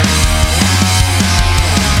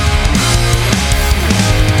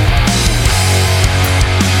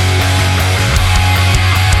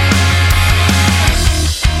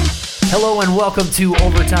and welcome to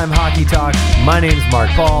Overtime Hockey Talk. My name's Mark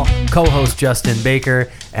Paul, co-host Justin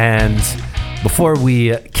Baker, and before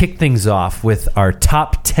we kick things off with our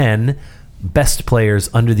top 10 best players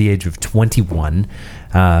under the age of 21,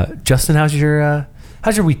 Justin, how's your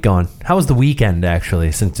week going? How was the weekend,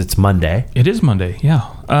 actually, since it's Monday? It is Monday,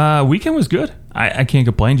 yeah. Weekend was good. I can't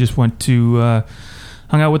complain. Just went to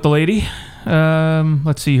hung out with the lady.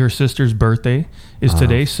 Let's see, her sister's birthday is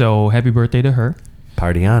today, so happy birthday to her.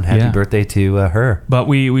 Party on. Happy birthday to her. But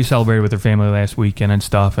we celebrated with her family last weekend and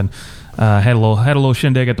stuff, and had a little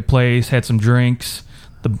shindig at the place, had some drinks,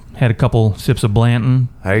 had a couple sips of Blanton.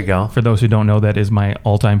 There you go. For those who don't know, that is my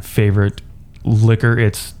all-time favorite liquor.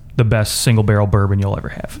 It's the best single-barrel bourbon you'll ever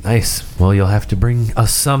have. Nice. Well, you'll have to bring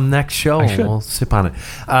us some next show. I should. We'll sip on it.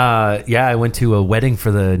 I went to a wedding for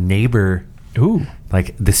the neighbor. Ooh.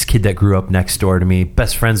 Like this kid that grew up next door to me,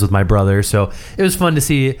 best friends with my brother. So it was fun to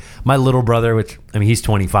see my little brother, which, I mean, he's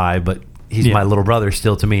 25, but he's my little brother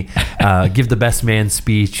still to me, give the best man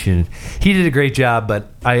speech. And he did a great job, but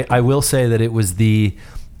I will say that it was the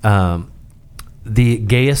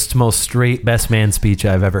gayest, most straight best man speech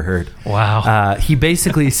I've ever heard. Wow. He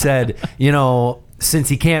basically said, since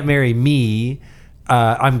he can't marry me,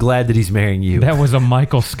 I'm glad that he's marrying you. That was a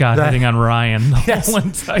Michael Scott hitting on Ryan the whole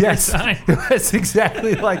entire time. It was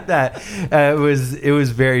exactly like that. It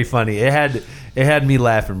was very funny. It had me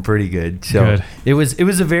laughing pretty good. So good. It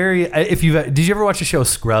was a very. Did you ever watch the show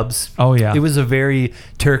Scrubs? Oh yeah. It was a very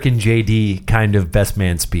Turk and JD kind of best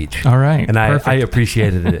man speech. All right, and I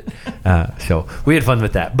appreciated it. So we had fun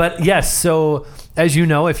with that. But yes, so as you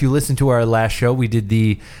know, if you listened to our last show, we did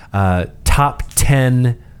the top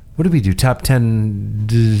 10. What did we do? Top 10.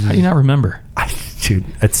 How do you not remember? Dude,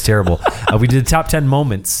 that's terrible. We did top 10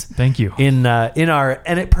 moments. Thank you. In our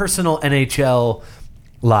personal NHL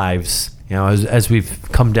lives. As we've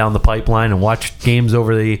come down the pipeline and watched games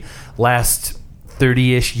over the last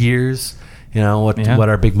 30-ish years. What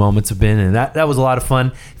our big moments have been, and that was a lot of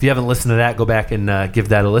fun. If you haven't listened to that, go back and give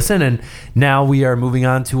that a listen. And now we are moving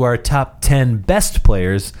on to our top 10 best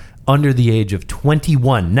players under the age of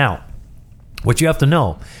 21. Now, what you have to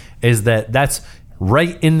know is that that's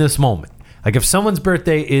right in this moment. Like if someone's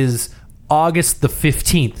birthday is August the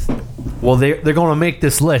 15th, well, they're going to make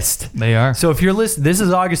this list. They are. So if you're listening, this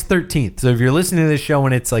is August 13th. So if you're listening to this show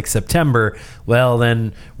and it's like September, well,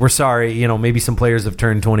 then we're sorry. Maybe some players have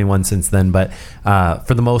turned 21 since then. But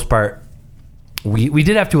for the most part, we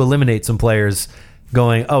did have to eliminate some players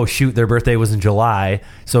going, oh, shoot, their birthday was in July,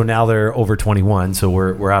 so now they're over 21, so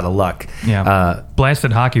we're out of luck. Yeah.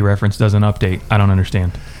 Blasted Hockey Reference doesn't update. I don't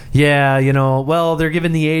understand. Yeah, well, they're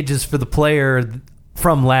giving the ages for the player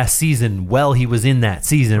from last season while he was in that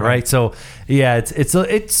season, right? So, yeah,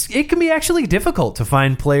 it can be actually difficult to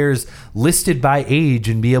find players listed by age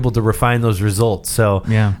and be able to refine those results. So,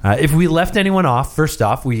 yeah. If we left anyone off, first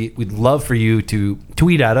off, we'd love for you to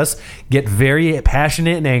tweet at us, get very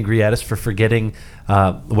passionate and angry at us for forgetting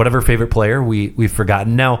whatever favorite player we've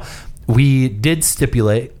forgotten. Now, we did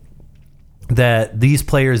stipulate that these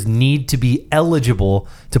players need to be eligible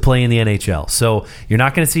to play in the NHL. So you're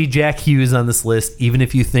not going to see Jack Hughes on this list, even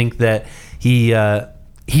if you think that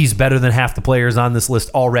he's better than half the players on this list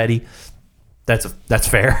already. That's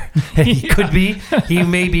fair. He could be, he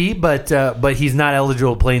may be, but he's not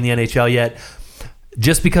eligible to play in the NHL yet.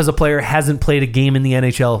 Just because a player hasn't played a game in the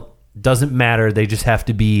NHL doesn't matter. They just have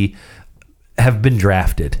been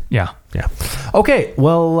drafted. Yeah. Okay.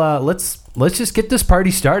 Well, let's just get this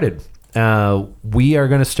party started. We are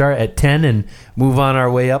going to start at 10 and move on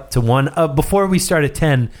our way up to 1. Before we start at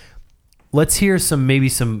 10, let's hear some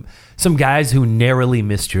guys who narrowly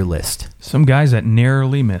missed your list. Some guys that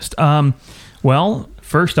narrowly missed. Well,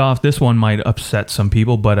 first off, this one might upset some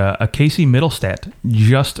people, but a Casey Middlestat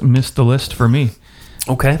just missed the list for me.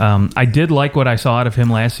 Okay. I did like what I saw out of him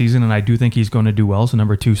last season, and I do think he's going to do well as the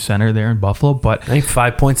number 2 center there in Buffalo. But I think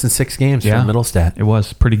 5 points in 6 games for Middlestat. It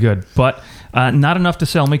was pretty good, but not enough to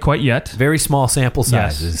sell me quite yet. Very small sample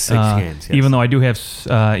size. Yes. 6 games. Yes. Even though I do have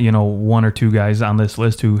 1 or 2 guys on this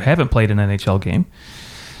list who haven't played an NHL game.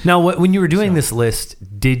 Now, when you were doing this list,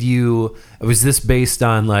 was this based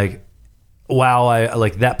on like, wow, I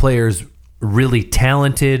like that player's really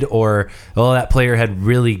talented, or that player had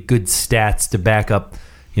really good stats to back up,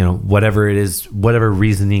 whatever it is, whatever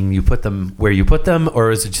reasoning you put them where you put them? Or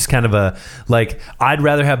is it just kind of a like, I'd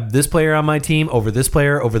rather have this player on my team over this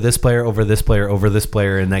player, over this player, over this player, over this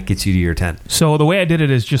player, and that gets you to your 10? So the way I did it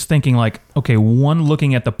is just thinking like, okay,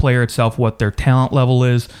 looking at the player itself, what their talent level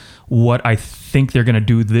is, what I think they're going to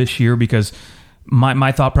do this year, because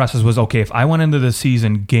my thought process was, okay, if I went into the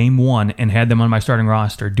season game 1 and had them on my starting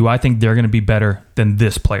roster, do I think they're going to be better than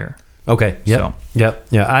this player? Okay. Yep. So. Yep.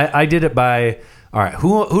 Yeah. I did it by, all right,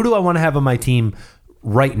 who do I want to have on my team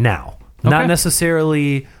right now? Not Okay.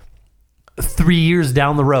 necessarily 3 years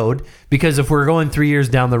down the road, because if we're going 3 years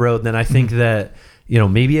down the road, then I think that,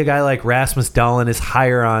 maybe a guy like Rasmus Dahlin is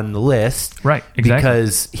higher on the list. Right, exactly.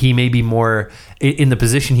 Because he may be more, in the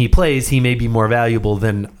position he plays, he may be more valuable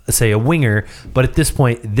than, say, a winger. But at this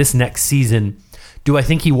point, this next season, do I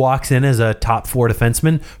think he walks in as a top 4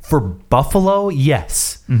 defenseman? For Buffalo,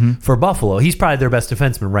 yes. Mm-hmm. For Buffalo, he's probably their best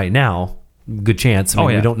defenseman right now. Good chance. I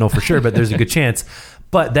mean, we don't know for sure, but there's a good chance.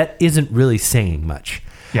 But that isn't really saying much.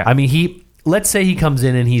 Yeah. I mean, let's say he comes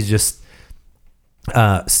in and he's just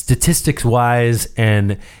statistics wise,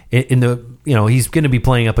 and he's going to be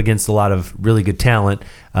playing up against a lot of really good talent,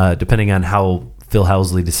 depending on how Phil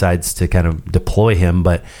Housley decides to kind of deploy him.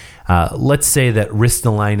 But let's say that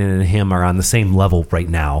Ristolainen and him are on the same level right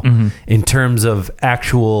now in terms of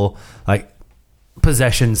actual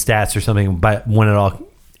possession stats or something, but when it all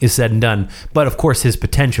is said and done. But of course, his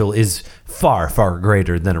potential is far, far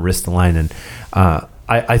greater than a Ristolainen.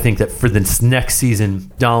 I think that for this next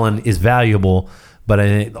season, Dahlin is valuable, but I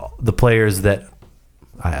think the players that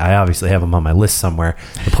I obviously have him on my list somewhere,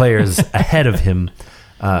 the players ahead of him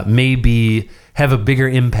maybe have a bigger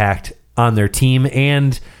impact on their team,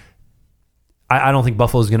 and I don't think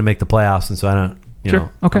Buffalo is going to make the playoffs, and so I don't.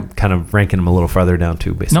 Okay. I'm kind of ranking them a little farther down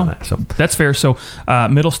too, based on that. So that's fair. So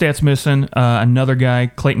Middlestad's missing. Another guy,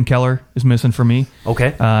 Clayton Keller, is missing for me.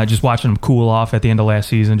 Okay. Just watching him cool off at the end of last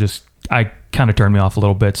season, I kind of turned me off a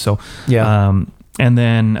little bit. So yeah. And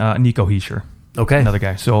then Nico Hischier. Okay. Another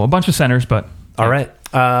guy. So a bunch of centers, but all right.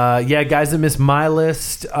 Guys that missed my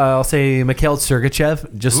list. I'll say Mikhail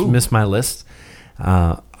Sergachev just missed my list.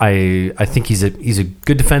 I think he's a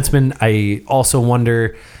good defenseman. I also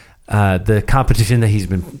wonder the competition that he's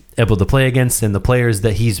been able to play against and the players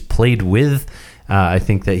that he's played with. I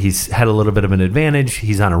think that he's had a little bit of an advantage.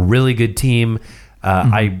 He's on a really good team.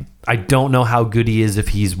 I don't know how good he is if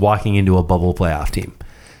he's walking into a bubble playoff team.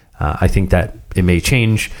 I think that it may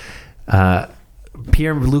change.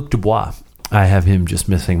 Pierre-Luc Dubois, I have him just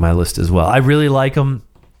missing my list as well. I really like him.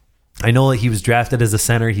 I know that he was drafted as a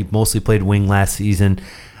center. He mostly played wing last season.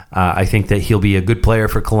 I think that he'll be a good player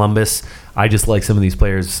for Columbus. I just like some of these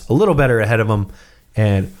players a little better ahead of him,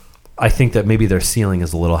 and I think that maybe their ceiling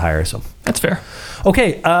is a little higher. So that's fair.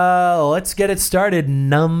 Okay, let's get it started.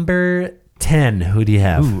 Number 10. Who do you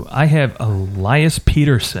have? I have Elias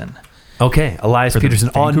Peterson. Okay, Elias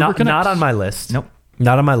Peterson. Not on my list. Nope.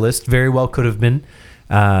 Not on my list. Very well could have been.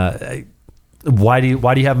 Why do you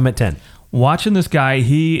have him at 10? Watching this guy,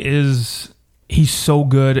 he's so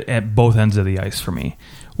good at both ends of the ice for me,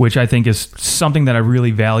 which I think is something that I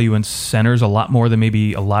really value in centers a lot more than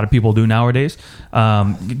maybe a lot of people do nowadays.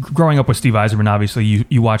 Growing up with Steve Yzerman, obviously,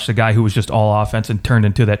 you watched a guy who was just all offense and turned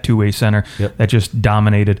into that two-way center that just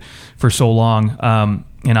dominated for so long.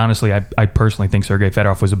 And honestly, I personally think Sergei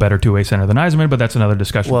Fedorov was a better two-way center than Yzerman, but that's another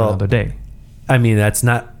discussion for another day. I mean,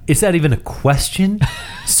 is that even a question?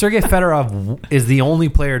 Sergei Fedorov is the only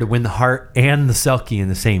player to win the Hart and the Selke in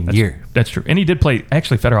the same year. That's true. And he did play,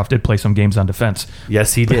 actually, Fedorov did play some games on defense.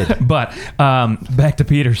 Yes, he did. But back to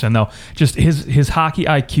Peterson, though. Just his hockey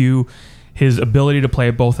IQ, his ability to play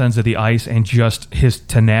at both ends of the ice, and just his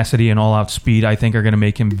tenacity and all-out speed, I think, are going to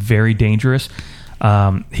make him very dangerous.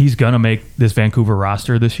 He's going to make this Vancouver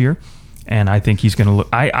roster this year. And I think he's going to look.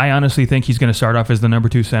 I honestly think he's going to start off as the number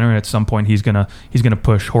 2 center, and at some point he's going to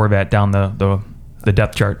push Horvat down the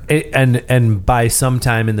depth chart. And by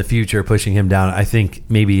sometime in the future, pushing him down. I think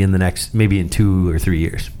maybe in 2 or 3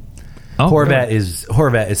 years. Horvat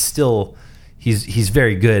is still he's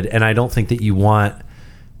very good, and I don't think that you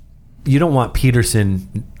don't want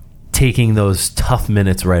Peterson taking those tough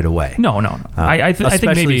minutes right away. No. I think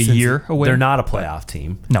maybe a year away. They're not a playoff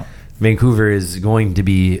team. No. Vancouver is going to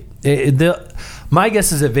be. My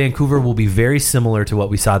guess is that Vancouver will be very similar to what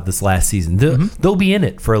we saw this last season. They'll be in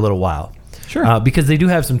it for a little while, sure, because they do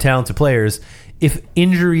have some talented players. If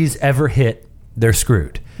injuries ever hit, they're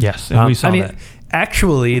screwed. Yes, and we saw that.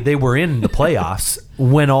 Actually, they were in the playoffs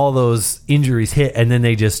when all those injuries hit, and then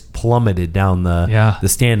they just plummeted down the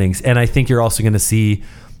standings. And I think you're also going to see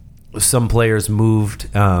some players moved.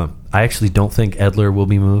 I actually don't think Edler will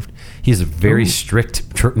be moved. He has a very strict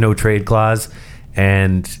no trade clause,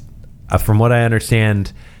 and from what I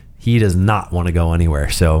understand, he does not want to go anywhere.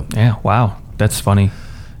 So wow, that's funny.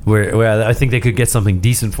 Where I think they could get something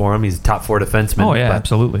decent for him. He's a top 4 defenseman. Oh yeah,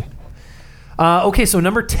 absolutely. Okay, so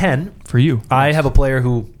number 10 for you. I have a player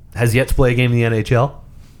who has yet to play a game in the NHL,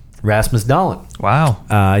 Rasmus Dahlin. Wow.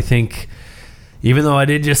 I think, even though I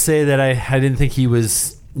did just say that I didn't think he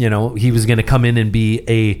was he was going to come in and be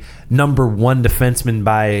a number one defenseman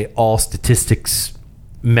by all statistics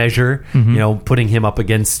measure, putting him up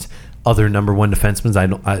against other number one defensemen.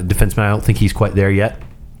 I don't think he's quite there yet.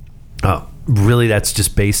 Really, that's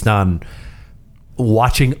just based on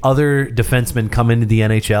watching other defensemen come into the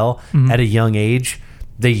NHL at a young age.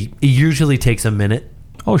 It usually takes a minute.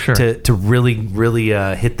 Oh, sure. To really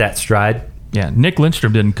hit that stride. Yeah, Nick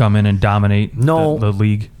Lindstrom didn't come in and dominate the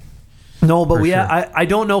league. No, but I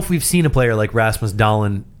don't know if we've seen a player like Rasmus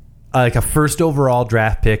Dahlin, like a first overall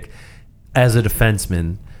draft pick as a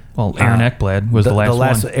defenseman. Well, Aaron Ekblad was the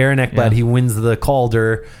last one. Aaron Ekblad, he wins the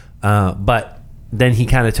Calder, but then he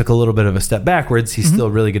kind of took a little bit of a step backwards. He's still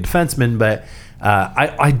a really good defenseman, but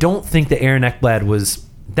I don't think that Aaron Ekblad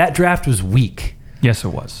that draft was weak. Yes, it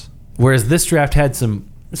was. Whereas this draft had some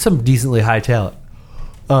decently high talent.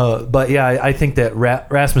 But yeah, I think that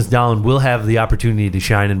Rasmus Dahlin will have the opportunity to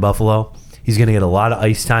shine in Buffalo. He's going to get a lot of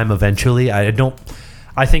ice time eventually. I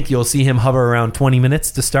think you'll see him hover around 20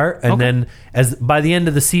 minutes to start, and then by the end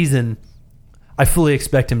of the season, I fully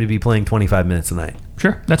expect him to be playing 25 minutes a night.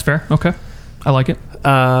 Sure, that's fair. Okay, I like it.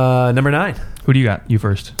 Number 9. Who do you got? You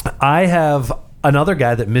first. I have another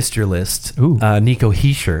guy that missed your list. Nico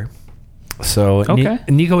Hischier. So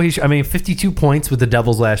Nico Hischier, 52 points with the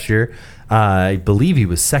Devils last year. I believe he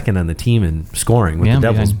was second on the team in scoring with the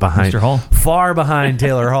Devils behind Mr. Hall. Far behind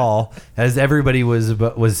Taylor Hall, as everybody was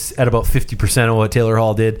at about 50% of what Taylor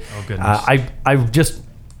Hall did. Oh goodness!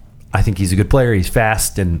 I think he's a good player. He's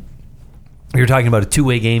fast, and you're talking about a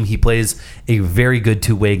two-way game. He plays a very good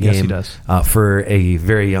two-way game. Yes, he does. For a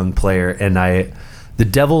very young player, and the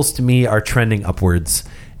Devils to me are trending upwards,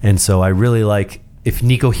 and so I really like. If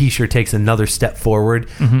Nico Hischier takes another step forward,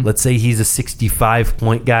 let's say he's a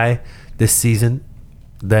 65-point guy this season,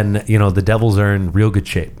 then the Devils are in real good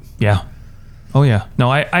shape. Yeah. Oh yeah.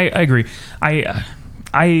 No, I agree.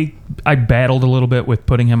 I battled a little bit with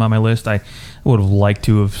putting him on my list. I would have liked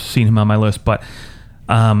to have seen him on my list, but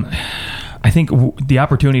I think the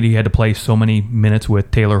opportunity he had to play so many minutes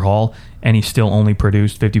with Taylor Hall, and he still only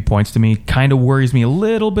produced 50 points to me, kind of worries me a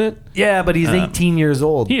little bit. Yeah, but he's 18 years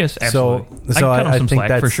old. He is, absolutely. So I think slack,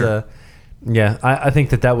 that's for sure. I think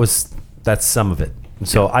that's some of it.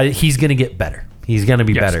 So he's going to get better. He's going to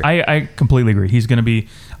be better. I completely agree. He's going to be.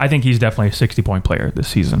 I think he's definitely a 60-point player this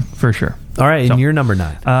season for sure. All right, and you're number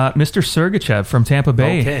 9, Mr. Sergachev from Tampa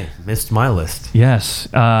Bay. Okay, missed my list. Yes,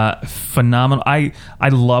 phenomenal. I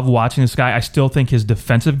love watching this guy. I still think his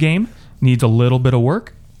defensive game needs a little bit of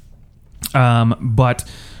work. But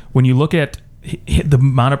when you look at the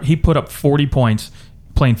amount he put up 40 points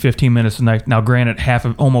playing 15 minutes a night. Now, granted,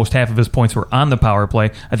 almost half of his points were on the power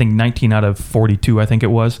play. I think 19 out of 42, I think it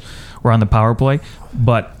was, were on the power play.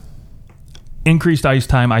 But increased ice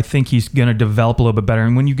time, I think he's going to develop a little bit better.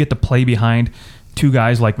 And when you get to play behind two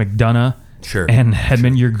guys like McDonough and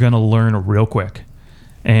Hedman, you're going to learn real quick.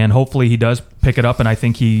 And hopefully he does pick it up, and I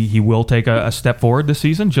think he will take a step forward this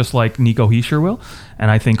season, just like Nico Hischier will.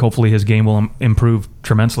 And I think hopefully his game will improve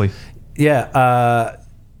tremendously. Yeah,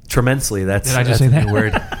 tremendously. Did I just say that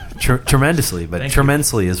word? Tremendously, but Thank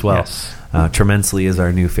tremendously as well. Yes. Tremendously is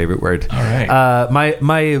our new favorite word. All right.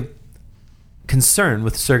 My concern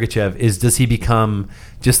with Sergachev is, does he become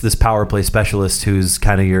just this power play specialist who's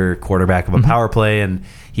kind of your quarterback of a power play, and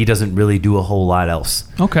he doesn't really do a whole lot else?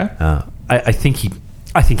 Okay. I think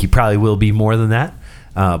he probably will be more than that.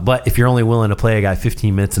 But if you're only willing to play a guy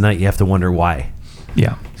 15 minutes a night, you have to wonder why.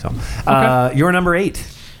 Yeah. So, you're number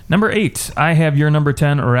 8. Number 8, I have your number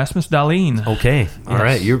 10, Rasmus Dahlin. Okay. All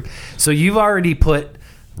right. You've already put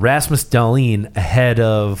Rasmus Dahlin ahead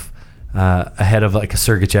of like a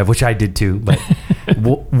Sergachev, which I did too. But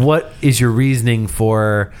what is your reasoning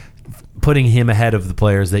for putting him ahead of the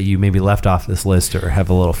players that you maybe left off this list or have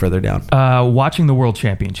a little further down? Watching the World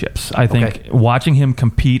Championships. I think watching him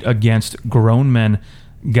compete against grown men,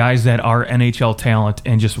 guys that are NHL talent,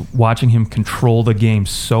 and just watching him control the game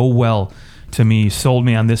so well, to me, sold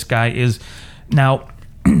me on this guy. Is now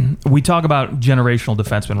we talk about generational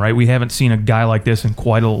defensemen, right? We haven't seen a guy like this in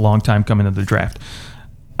quite a long time come into the draft.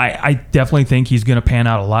 I definitely think he's going to pan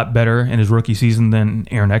out a lot better in his rookie season than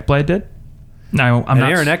Aaron Ekblad did. Now,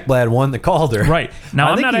 Aaron Ekblad won the Calder. Right.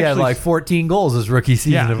 Now, I think he had like 14 goals his rookie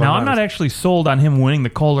season. Yeah. Now, I'm not actually sold on him winning the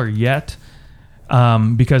Calder yet,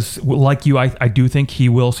 because like you, I do think he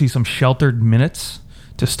will see some sheltered minutes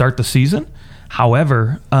to start the season.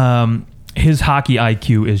 However, his hockey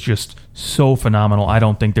IQ is just so phenomenal. I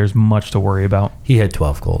don't think there's much to worry about. He had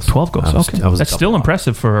 12 goals. 12 goals. Okay. That's still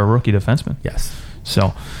impressive for a rookie defenseman. Yes.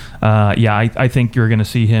 So, I think you're going to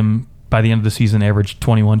see him by the end of the season average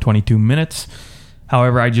 21, 22 minutes.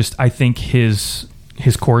 However, I think his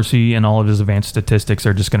his Corsi and all of his advanced statistics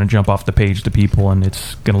are just going to jump off the page to people, and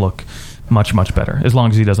it's going to look much, much better as long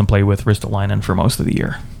as he doesn't play with Ristolainen for most of the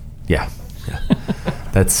year. Yeah.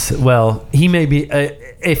 He may be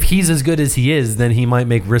if he's as good as he is, then he might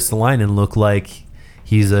make Ristolainen look like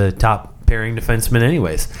he's a top pairing defenseman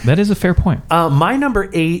anyways. That is a fair point. My number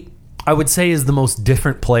 8, I would say, is the most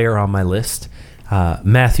different player on my list.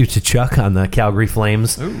 Matthew Tkachuk on the Calgary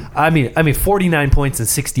Flames. Ooh. I mean, 49 points in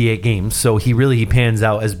 68 games, so he pans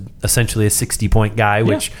out as essentially a 60-point guy,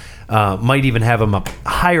 which might even have him up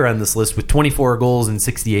higher on this list with 24 goals in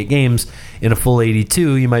 68 games in a full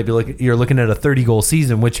 82. You're looking at a 30-goal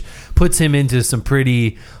season, which puts him into some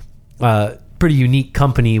pretty unique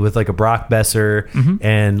company with like a Brock Besser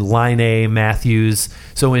and Laine Matthews.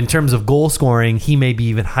 So in terms of goal scoring, he may be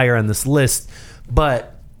even higher on this list,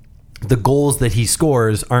 but the goals that he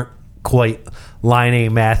scores aren't quite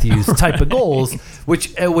Laine Matthews type of goals,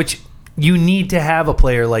 which you need to have a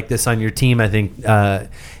player like this on your team. I think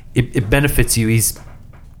it benefits you.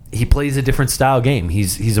 He plays a different style game.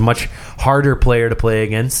 He's a much harder player to play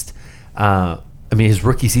against. His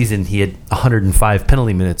rookie season, he had 105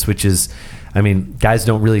 penalty minutes, which is, guys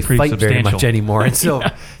don't really fight very much anymore. And so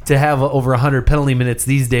to have over 100 penalty minutes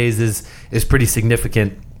these days is pretty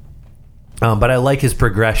significant. But I like his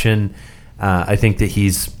progression. I think that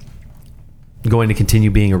he's going to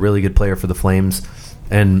continue being a really good player for the Flames.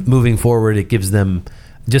 And moving forward, it gives them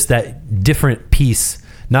just that different piece,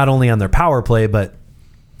 not only on their power play, but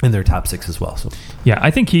in their top 6 as well. So yeah, I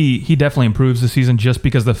think he definitely improves this season just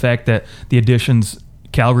because of the fact that the additions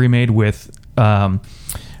Calgary made with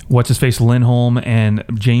what's-his-face Lindholm and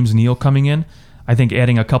James Neal coming in, I think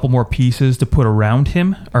adding a couple more pieces to put around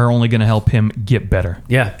him are only going to help him get better.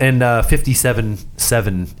 Yeah, and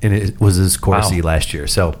 57-7 was his Corsi last year.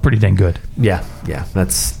 So pretty dang good. Yeah,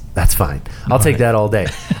 that's fine. I'll take that all day.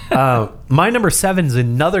 My number 7 is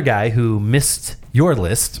another guy who missed your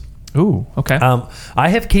list. Ooh, okay. I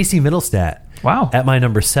have Casey Middlestat. Wow. At my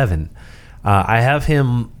number 7. I have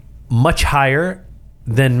him much higher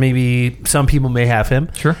than maybe some people may have him.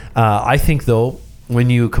 Sure. I think, though, when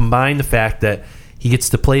you combine the fact that he gets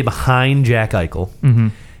to play behind Jack Eichel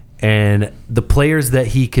and the players that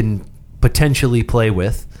he can potentially play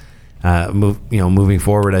with, moving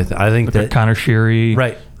forward, I think that Connor Sheary,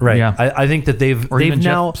 right. Yeah. I think that they've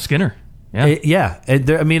now Jeff Skinner. Yeah.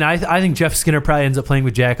 I think Jeff Skinner probably ends up playing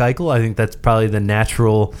with Jack Eichel. I think that's probably the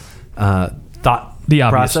natural thought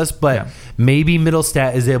process. But maybe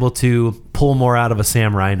Middlestat is able to pull more out of a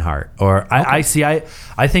Sam Reinhart. Or I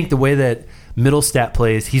think the way that Middlestat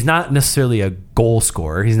plays, he's not necessarily a goal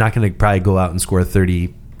scorer. He's not going to probably go out and score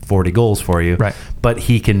 30, 40 goals for you. Right. But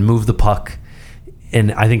he can move the puck,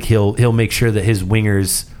 and I think he'll make sure that his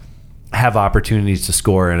wingers have opportunities to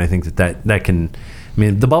score. And I think that can.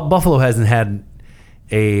 The Buffalo hasn't had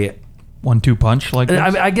a 1-2 punch like this.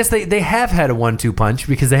 I guess they have had a 1-2 punch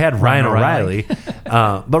because they had Ryan O'Reilly.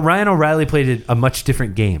 But Ryan O'Reilly played a much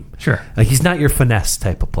different game. Sure. He's not your finesse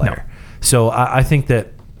type of player. No. So I think that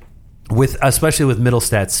especially with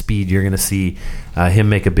Middlestat's speed, you're going to see him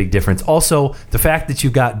make a big difference. Also, the fact that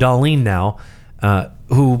you've got Dahlin now,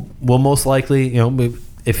 who will most likely,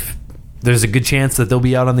 if there's a good chance that they'll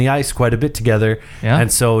be out on the ice quite a bit together. Yeah.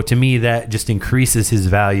 And so to me, that just increases his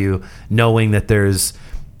value, knowing that there's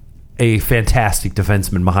a fantastic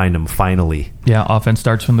defenseman behind him finally. Yeah, offense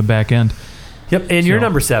starts from the back end. Yep, and you're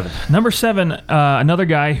number 7. Number 7, another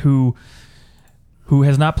guy who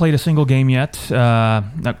has not played a single game yet.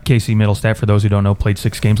 Casey Middlestat, for those who don't know, played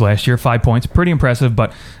 6 games last year, 5 points. Pretty impressive.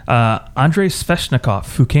 But Andrei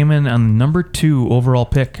Svechnikov, who came in on number 2 overall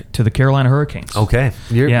pick to the Carolina Hurricanes. Okay.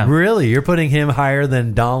 You're putting him higher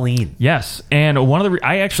than Dahlin. Yes. And one of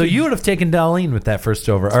the... So you would have taken Dahlin with that first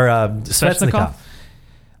over, or Svechnikov.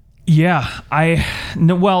 Yeah.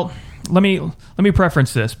 Well, let me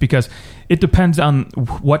preference this because it depends on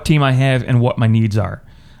what team I have and what my needs are.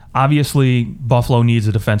 Obviously, Buffalo needs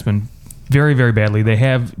a defenseman very, very badly. They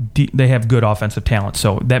have good offensive talent,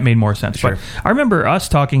 so that made more sense. Sure. But I remember us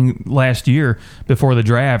talking last year before the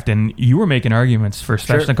draft, and you were making arguments for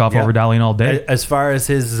Svechnikov over Dahlin all day. As far as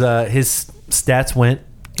his stats went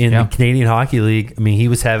in the Canadian Hockey League, he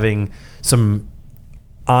was having some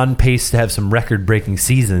on pace to have some record-breaking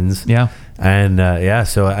seasons. Yeah, and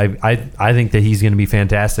so I think that he's going to be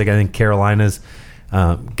fantastic. I think Carolina's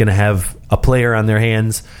going to have a player on their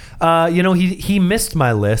hands. He missed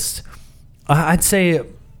my list. I'd say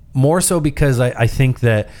more so because I think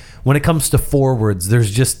that when it comes to forwards,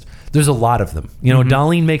 there's a lot of them.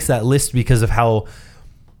 Dahlin makes that list because of how.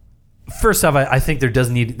 First off, I think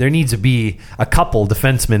there needs to be a couple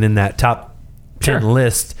defensemen in that top 10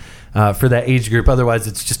 list. for that age group. Otherwise,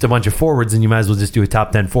 it's just a bunch of forwards, and you might as well just do a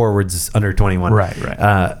top 10 forwards under 21.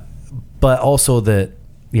 Right. But also that,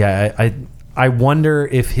 I wonder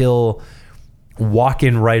if he'll walk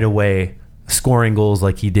in right away scoring goals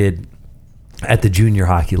like he did at the junior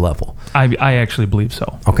hockey level. I actually believe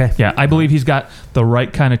so. Okay. Yeah, I believe he's got the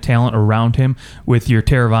right kind of talent around him with your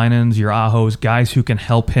Teravainens, your Ahos, guys who can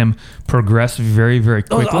help him progress very, very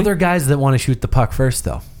quickly. Those other guys that want to shoot the puck first,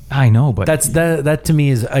 though. I know, but that to me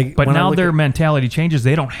is. But now their mentality changes.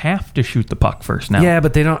 They don't have to shoot the puck first now. Yeah,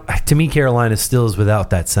 but they don't. To me, Carolina still is without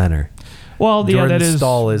that center. Well, yeah, Jordan that is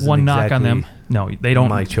Stahl isn't one knock on them. exactly No, they don't.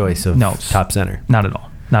 My choice of top center. Not at all.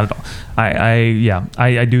 Not at all.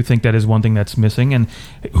 I do think that is one thing that's missing, and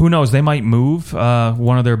who knows? They might move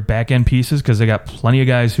one of their back end pieces because they got plenty of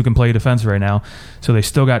guys who can play defense right now. So they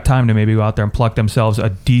still got time to maybe go out there and pluck themselves a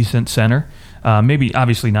decent center. Maybe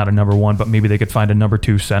obviously not a number one, but maybe they could find a number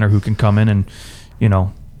two center who can come in and Yeah,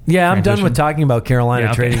 transition. I'm done with talking about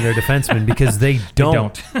Carolina trading their defensemen because they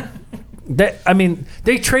don't.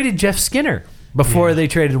 They traded Jeff Skinner before they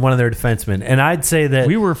traded one of their defensemen, and I'd say that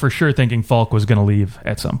we were for sure thinking Falk was going to leave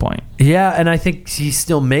at some point. Yeah, and I think he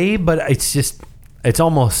still may, but it's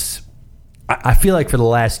almost. I feel like for the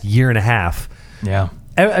last year and a half. Yeah.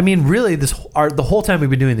 I mean, really, the whole time we've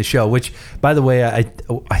been doing the show, which, by the way, I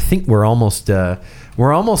think we're almost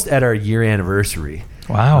at our year anniversary.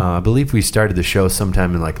 Wow. I believe we started the show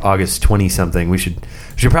sometime in like August 20 something. We should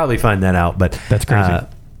probably find that out. But that's crazy.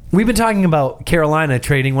 We've been talking about Carolina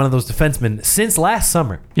trading one of those defensemen since last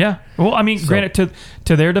summer. Yeah. Well, I mean, granted,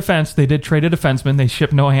 to their defense, they did trade a defenseman. They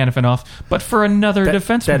shipped Noah Hannafin off, but for another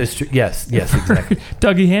defenseman. That is true. Yes, exactly.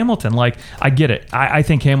 Dougie Hamilton. I get it. I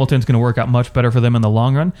think Hamilton's going to work out much better for them in the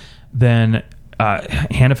long run than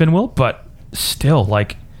Hannafin will, but still,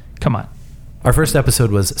 come on. Our first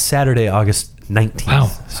episode was Saturday, August 19th. Wow.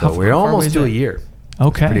 So we're almost to a year.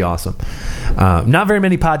 Okay. Pretty awesome. Not very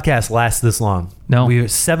many podcasts last this long. No. We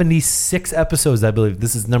have 76 episodes, I believe.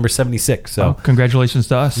 This is number 76. So congratulations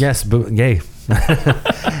to us. Yes, but yay.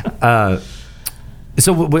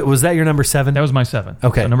 So was that your number 7? That was my 7.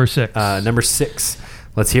 Okay. So number 6. Number 6.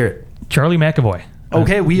 Let's hear it. Charlie McAvoy.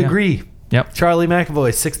 Okay, we agree. Yep. Charlie McAvoy,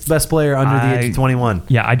 6th best player under the age of 21.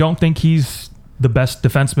 Yeah, I don't think he's the best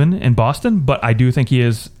defenseman in Boston, but I do think he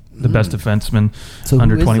is the best defenseman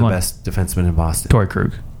under 21. Who is the best defenseman in Boston? Torrey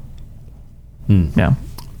Krug. Yeah.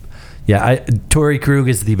 Yeah, Torrey Krug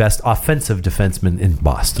is the best offensive defenseman in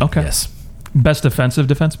Boston. Okay. Yes. Best defensive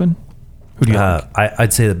defenseman? Who do you think?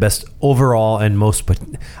 I'd say the best overall and most, but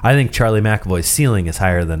I think Charlie McAvoy's ceiling is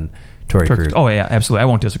higher than Torrey Krug. Oh, yeah, absolutely. I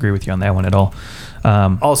won't disagree with you on that one at all.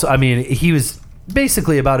 Also, I mean, he was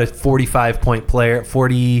basically about a 45-point player,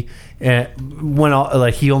 40.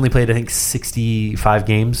 He only played, I think, 65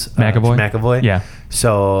 games. McAvoy. Yeah.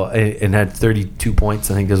 So, and had 32 points,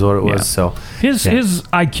 I think is what it was. Yeah. So his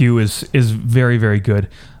IQ is very, very good.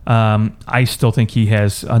 I still think he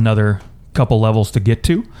has another couple levels to get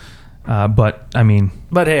to. But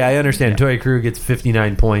hey, I understand. Torrey Krug gets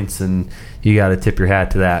 59 points, and you got to tip your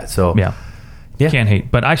hat to that. So yeah. Can't hate.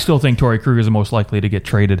 But I still think Torrey Krug is the most likely to get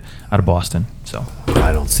traded out of Boston. So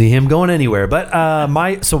I don't see him going anywhere. But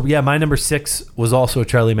my number 6 was also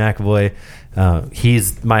Charlie McAvoy.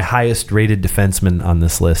 He's my highest rated defenseman on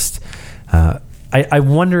this list. I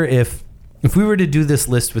wonder if we were to do this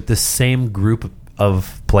list with the same group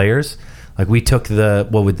of players, like we took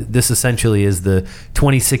this essentially is the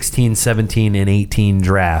 2016, 17, and 18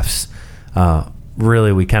 drafts.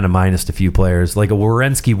 Really, we kind of minused a few players. Like a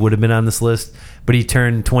Werenski would have been on this list, but he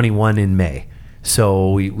turned 21 in May.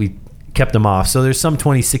 So we kept him off. So there's some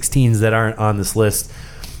 2016s that aren't on this list.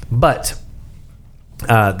 But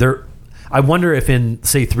I wonder if in,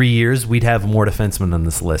 say, 3 years, we'd have more defensemen on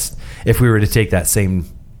this list if we were to take that same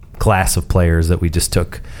class of players that we just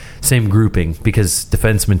took, same grouping, because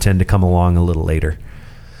defensemen tend to come along a little later.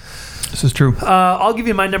 This is true. I'll give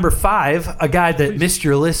you my number 5, a guy that missed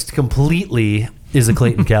your list completely, is a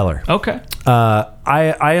Clayton Keller. Okay.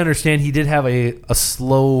 I understand he did have a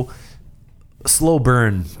slow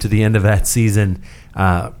burn to the end of that season,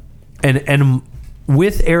 and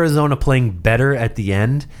with Arizona playing better at the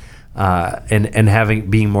end,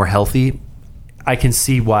 and being more healthy, I can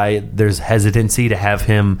see why there's hesitancy to have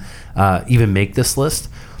him even make this list.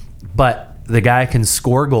 But the guy can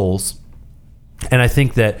score goals. And I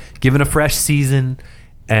think that given a fresh season,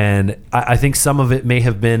 and I think some of it may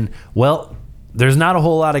have been, well, there's not a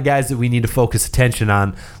whole lot of guys that we need to focus attention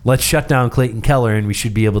on. Let's shut down Clayton Keller, and we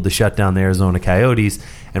should be able to shut down the Arizona Coyotes.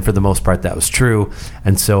 And for the most part, that was true.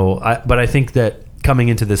 And so, but I think that coming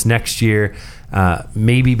into this next year,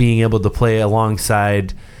 maybe being able to play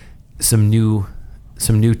alongside some new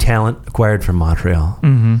some new talent acquired from Montreal.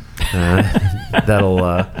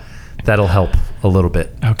 That'll help a little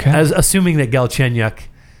bit. Okay. As assuming that Galchenyuk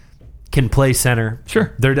can play center.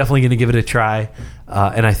 Sure. They're definitely going to give it a try.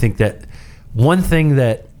 And I think that one thing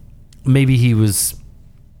that maybe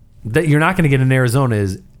that you're not going to get in Arizona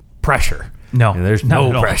is pressure. No. There's not at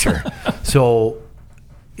no all. pressure. So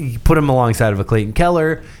you put him alongside of a Clayton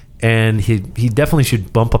Keller, and he definitely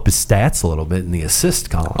should bump up his stats a little bit in the assist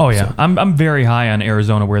column. Oh yeah, So- I'm very high on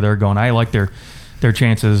Arizona where they're going. I like their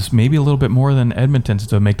chances maybe a little bit more than Edmonton's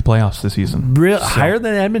to make the playoffs this season. Higher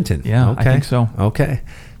than Edmonton. Yeah, okay. I think so. Okay.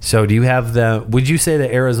 So do you have would you say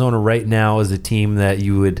that Arizona right now is a team that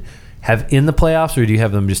you would have in the playoffs, or do you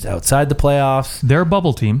have them just outside the playoffs? They're a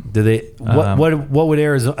bubble team. Do they what would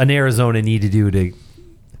Arizona need to do to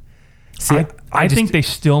see? I think they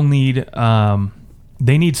still need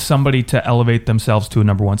they need somebody to elevate themselves to a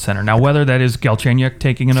number one center. Now, whether that is Galchenyuk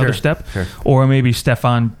taking another step, or maybe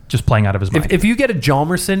Stefan just playing out of his mind. If you get a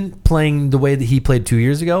Hjalmarsson playing the way that he played 2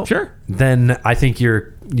 years ago, Sure. then I think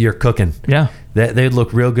you're cooking. Yeah. They'd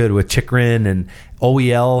look real good with Chikrin and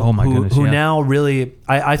OEL, Oh, my goodness, who yeah. now really,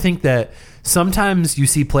 I think that sometimes you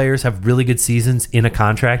see players have really good seasons in a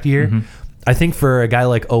contract year. Mm-hmm. I think for a guy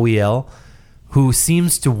like OEL, who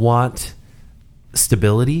seems to want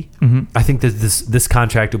stability, Mm-hmm. I think that this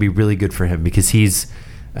contract will be really good for him because he's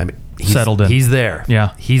Settled in. He's there.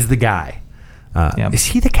 Yeah. He's the guy. Yeah. Is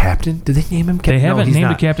he the captain? Did they name him captain? They haven't he's named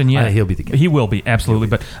not. a captain yet. He'll be the captain. He will be, absolutely.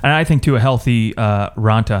 But and I think, too, a healthy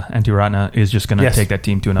Antti-Raanta is just going to take that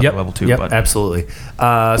team to another level, too. Yep, But absolutely.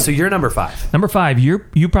 So you're number 5. number 5,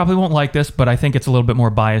 you probably won't like this, but I think it's a little bit more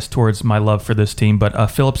biased towards my love for this team. But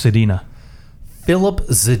Filip Zadina. Filip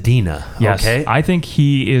Zadina. Yes. Okay. I think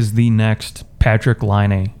he is the next Patrick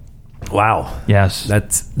Laine. Wow. Yes.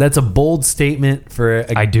 That's a bold statement for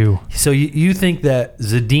I do. So you think that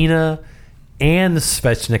Zadina and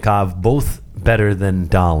Svechnikov both better than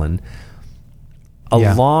Dahlin,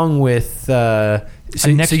 along with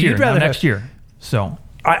Next year. you'd rather have- next year. So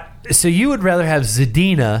so you would rather have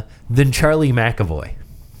Zadina than Charlie McAvoy.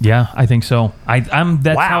 yeah, I think so. I'm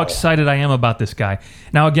that's how Wow. excited I am about this guy.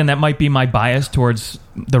 Now again, that might be my bias towards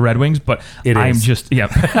the Red Wings, but It I'm is. just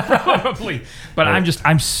probably. But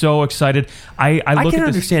I'm so excited. I I look can at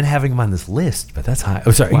this. understand having him on this list, but that's high.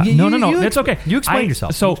 Oh, sorry. Wow. No, that's okay. You explain I-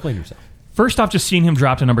 yourself. so- You explain yourself. First off, just seeing him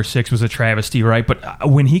drop to number 6 was a travesty, right? But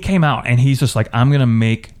when he came out and he's just like, I'm going to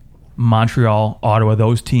make Montreal, Ottawa,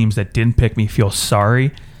 those teams that didn't pick me feel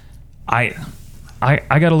sorry. I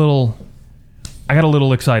got a little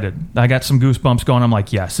excited. I got some goosebumps going. I'm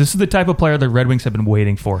like, yes, this is the type of player the Red Wings have been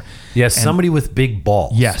waiting for. Yes, somebody with big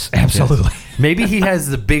balls. Yes, absolutely. Maybe he has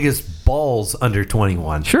the biggest balls under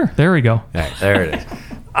 21. Sure, there we go. All right, there it is.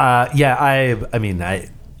 I mean,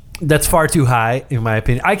 that's far too high in my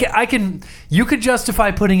opinion. I can. You could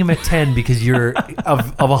justify putting him at 10 because you're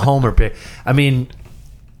of a homer pick. I mean,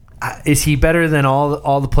 is he better than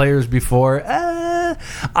all the players before?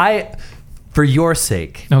 For your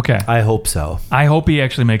sake, Okay. I hope so. I hope he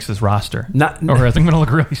actually makes this roster. Not- or I think I'm going to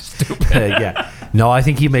look really stupid. Yeah. No, I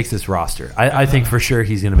think he makes this roster. I think for sure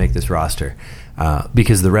he's going to make this roster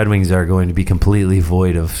because the Red Wings are going to be completely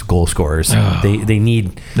void of goal scorers. They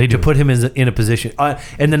need They do. to put him in a position.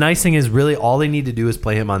 And the nice thing is, really, all they need to do is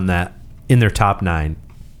play him on that in their top 9.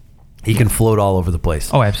 He can float all over the place.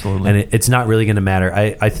 Oh, absolutely. And it's not really going to matter.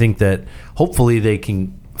 I think that hopefully they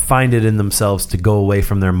can find it in themselves to go away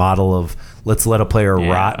from their model of let's let a player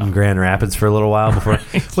rot in Grand Rapids for a little while before,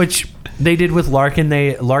 which they did with Larkin.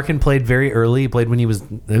 Larkin played very early. He played when he was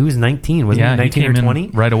 19, wasn't he? 19 he came or in 20?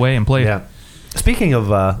 right away and played. Yeah. Speaking of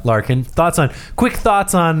Larkin, quick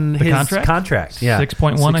thoughts on his contract. Yeah,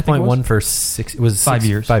 6.1, I think it was? 6.1 for 6. It was 5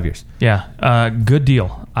 years. 5 years. Yeah, good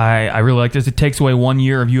deal. I really like this. It takes away 1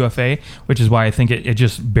 year of UFA, which is why I think it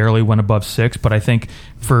just barely went above 6. But I think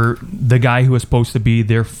for the guy who was supposed to be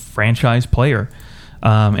their franchise player,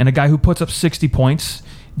 and a guy who puts up 60 points,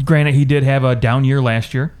 granted he did have a down year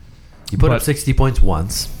last year. He put up 60 points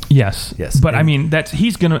once. Yes. But I And- mean,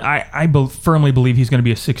 he's going to, I firmly believe he's going to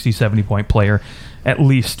be a 60, 70 point player, at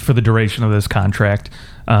least for the duration of this contract.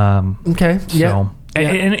 Okay. Yeah.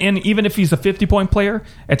 And even if he's a 50-point player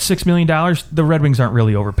at $6 million, the Red Wings aren't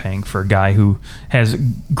really overpaying for a guy who has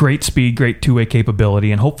great speed, great two-way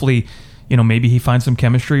capability, and hopefully, maybe he finds some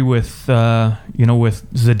chemistry with,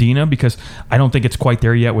 with Zadina, because I don't think it's quite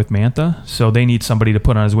there yet with Mantha. So they need somebody to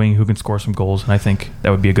put on his wing who can score some goals, and I think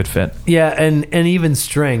that would be a good fit. Yeah, and even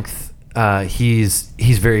strength, he's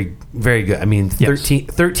very, very good. I mean,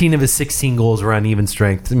 13 of his 16 goals were on even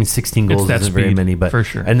strength. I mean, 16 goals that isn't very speed, many, but for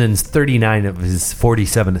sure. And then 39 of his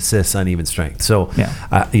 47 assists on even strength. So,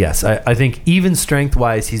 Yeah. yes, I think even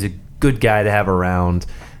strength-wise, he's a good guy to have around,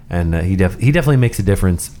 and he definitely makes a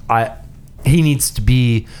difference. He needs to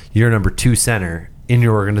be your number 2 center in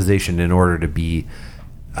your organization in order to be,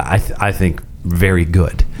 I think, very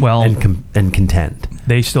good. Well, and contend.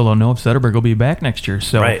 They still don't know if Zetterberg will be back next year.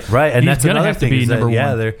 So right, and that's gonna another have thing. to be number one.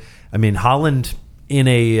 Yeah, I mean, Holland in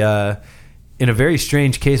a very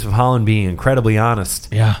strange case of Holland being incredibly honest.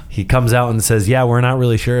 Yeah, he comes out and says, "Yeah, we're not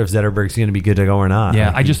really sure if Zetterberg's going to be good to go or not."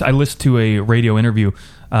 Yeah, I listened to a radio interview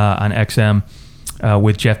on XM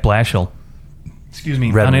with Jeff Blashill. Excuse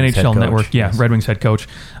me, Red on Wings NHL head Network. coach. Yeah, Yes. Red Wings head coach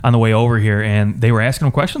on the way over here, and they were asking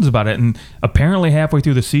him questions about it. And apparently, halfway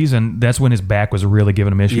through the season, that's when his back was really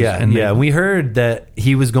giving him issues. Yeah, and we heard that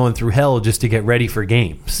he was going through hell just to get ready for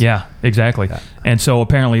games. Yeah, exactly. Yeah. And so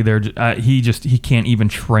apparently, he can't even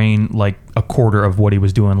train like a quarter of what he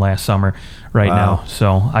was doing last summer now.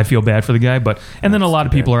 So I feel bad for the guy. And then a lot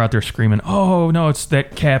of people are out there screaming, "Oh no, it's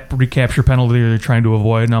that recapture penalty they're trying to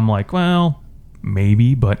avoid." And I'm like, well,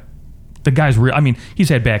 maybe, but. The guy's real. I mean, he's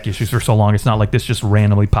had back issues for so long. It's not like this just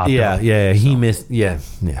randomly popped up. Yeah. He missed. Yeah.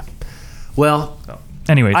 Well,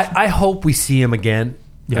 anyways, I hope we see him again.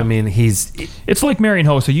 Yeah. I mean, it's like Marian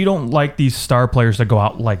Hossa. You don't like these star players that go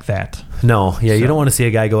out like that. No. Yeah, you don't want to see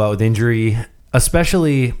a guy go out with injury,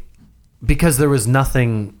 especially because there was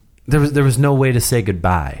nothing. There was no way to say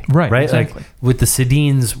goodbye. Right. Exactly. Like with the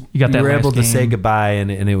Sedins, you were able to say goodbye,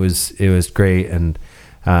 and it was great. And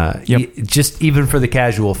just even for the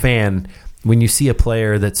casual fan, when you see a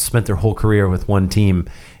player that's spent their whole career with one team,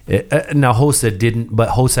 now Hossa didn't, but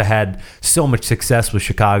Hossa had so much success with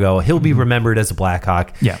Chicago. He'll be remembered as a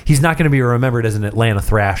Blackhawk. Yeah. He's not going to be remembered as an Atlanta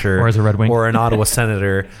Thrasher or as a Red Wing or an Ottawa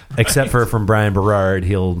Senator, except for from Brian Berard.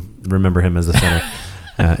 He'll remember him as a center.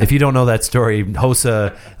 If you don't know that story,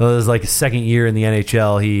 Hossa, it was like his second year in the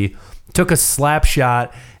NHL. He took a slap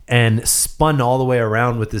shot and spun all the way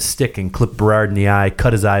around with his stick and clipped Berard in the eye,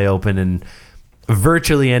 cut his eye open, and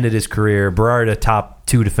virtually ended his career. Berard, a top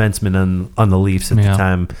 2 defenseman on the Leafs at the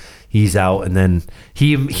time, he's out, and then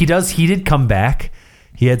he did come back.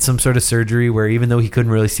 He had some sort of surgery where even though he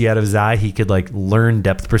couldn't really see out of his eye, he could like learn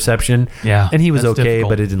depth perception. Yeah, and he was okay, difficult.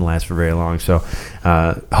 but it didn't last for very long. So,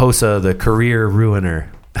 Hossa, the career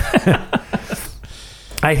ruiner.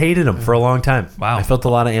 I hated him for a long time. Wow. I felt a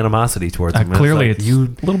lot of animosity towards him. Clearly, it's a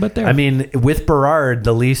little bit there. I mean, with Berard,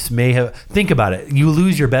 the Leafs may have... Think about it. You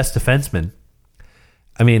lose your best defenseman.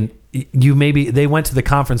 I mean, they went to the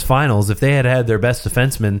conference finals. If they had their best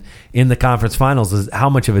defenseman in the conference finals,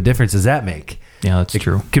 how much of a difference does that make? Yeah, that's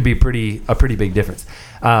true. Could be a pretty big difference.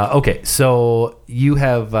 Okay, so you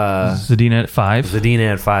have... Zadina at 5.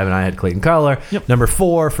 Zadina at 5, and I had Clayton Keller. Yep. Number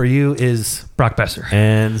 4 for you is... Brock Besser.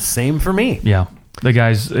 And same for me. Yeah. The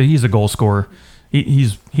guy's he's a goal scorer.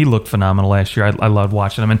 He looked phenomenal last year. I loved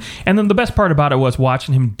watching him, and then the best part about it was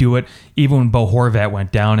watching him do it. Even when Bo Horvat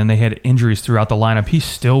went down and they had injuries throughout the lineup, he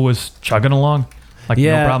still was chugging along, no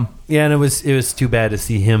problem. Yeah, and it was too bad to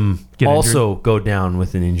see him go down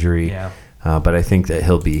with an injury. Yeah, but I think that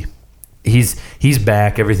he's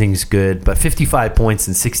back. Everything's good. But 55 points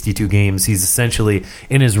in 62 games. He's essentially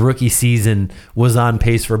in his rookie season was on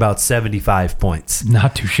pace for about 75 points.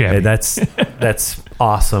 Not too shabby. That's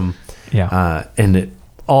awesome. Yeah. And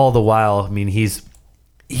all the while, I mean,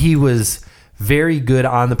 he was very good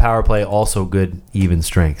on the power play, also good even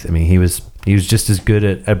strength. I mean, he was just as good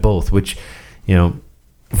at both, which,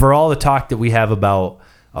 for all the talk that we have about,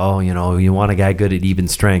 you want a guy good at even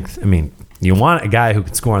strength. I mean, you want a guy who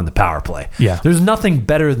can score on the power play. Yeah. There's nothing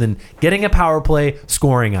better than getting a power play,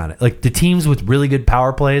 scoring on it. Like the teams with really good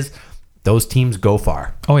power plays, those teams go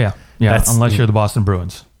far. Oh, yeah. Yeah, unless you're the Boston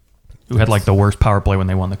Bruins, who had like the worst power play when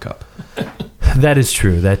they won the cup. That is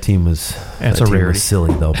true. That team was rarity.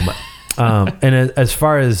 Silly though. But, and as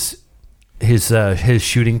far as his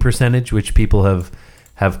shooting percentage, which people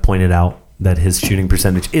have pointed out that his shooting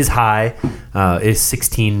percentage is high, is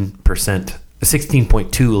 16%.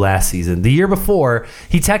 16.2 last season. The year before,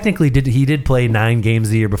 he technically did play 9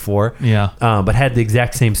 games the year before. Yeah. But had the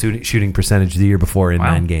exact same shooting percentage the year before in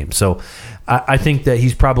 9 games. So I think that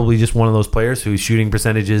he's probably just one of those players whose shooting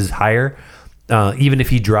percentage is higher. Even if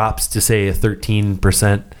he drops to say a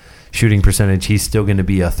 13% shooting percentage, he's still going to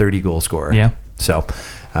be a 30 goal scorer. Yeah. So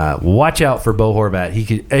watch out for Bo Horvat.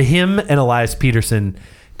 Him and Elias Peterson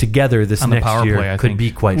together this next year could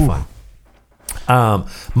be quite fun.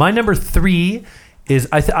 My number 3 is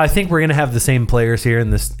I think we're gonna have the same players here in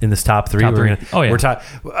this top 3.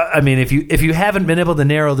 I mean, if you haven't been able to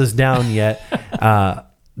narrow this down yet,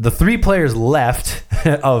 the 3 players left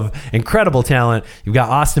of incredible talent, you've got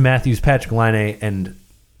Austin Matthews, Patrick Laine, and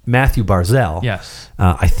Matthew Barzal. Yes.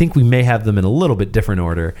 I think we may have them in a little bit different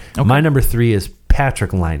order. Okay. My number 3 is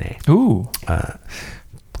Patrick Laine. Ooh.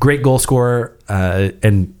 great goal scorer,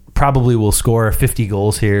 and probably will score 50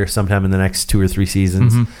 goals here sometime in the next 2 or 3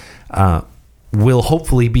 seasons. Will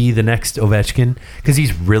hopefully be the next Ovechkin because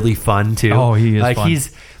he's really fun too. Oh, he is like fun.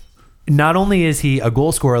 He's not only is he a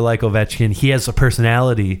goal scorer like Ovechkin, he has a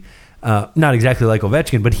personality. Not exactly like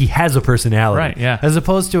Ovechkin, but he has a personality. Right, yeah. As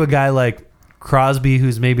opposed to a guy like Crosby,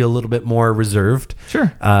 who's maybe a little bit more reserved.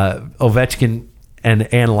 Sure. Ovechkin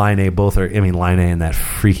and Laine both are. I mean, Laine and that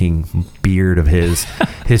freaking beard of his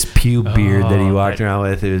pube beard that he walked around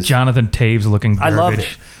with is Jonathan Taves looking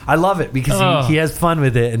garbage. I love it because he has fun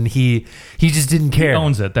with it, and he just didn't care. He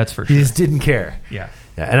owns it, that's for He sure. just didn't care. Yeah.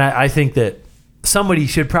 And I think that somebody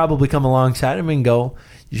should probably come alongside him and go,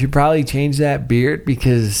 you should probably change that beard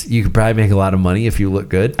because you could probably make a lot of money if you look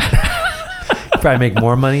good. Probably make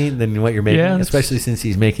more money than what you're making, especially since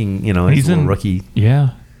he's making, he's a little rookie.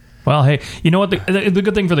 Yeah. Well, hey, you know what? The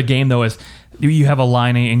good thing for the game, though, is you have a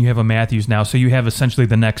Laine and you have a Matthews now, so you have essentially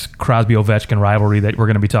the next Crosby-Ovechkin rivalry that we're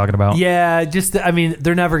going to be talking about. Yeah,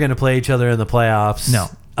 they're never going to play each other in the playoffs. No.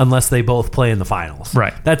 Unless they both play in the finals.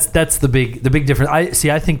 Right. That's the big difference.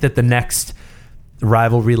 I think that the next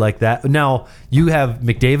rivalry like that. Now, you have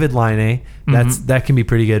McDavid Laine. That can be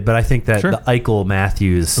pretty good, but I think that the Eichel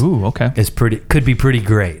Matthews could be pretty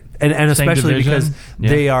great. And especially because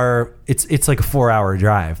they are it's like a 4-hour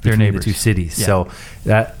drive between the two cities. Yeah. So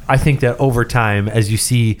I think that over time, as you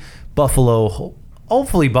see Buffalo,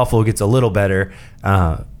 hopefully Buffalo gets a little better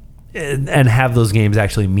and have those games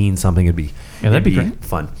actually mean something. That'd be great.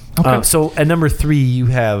 Fun. Okay. So at number 3 you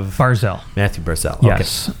have Barzal. Matthew Barzal.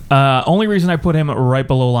 Yes. Okay. Only reason I put him right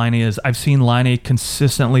below Laine is I've seen Laine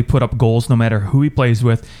consistently put up goals no matter who he plays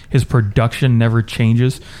with. His production never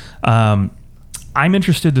changes. I'm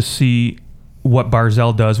interested to see what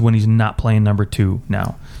Barzal does when he's not playing number 2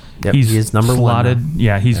 now. Yep, he is number slotted. 1 now.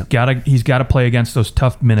 Yeah, he's got to play against those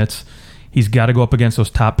tough minutes. He's got to go up against those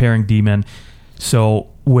top pairing D-men. So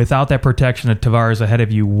without that protection of Tavares ahead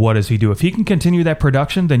of you, what does he do? If he can continue that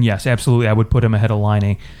production, then yes, absolutely, I would put him ahead of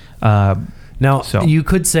Laine. You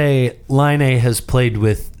could say Laine has played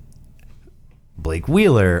with Blake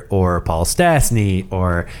Wheeler or Paul Stastny,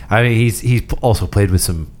 he's also played with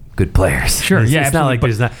some good players. Sure, it's not like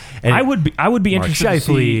there's not. I would be interested to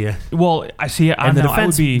see. Well, I see. And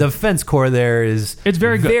the defense core there it's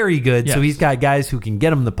very good. Very good. Yes. So he's got guys who can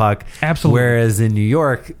get him the puck. Absolutely. Whereas in New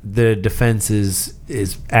York, the defense is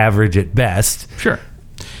average at best. Sure.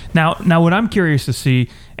 Now, what I'm curious to see,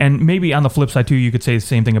 and maybe on the flip side too, you could say the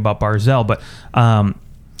same thing about Barzal, but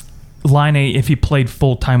Laine, if he played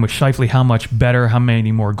full time with Scheifele, how much better? How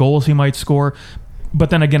many more goals he might score? But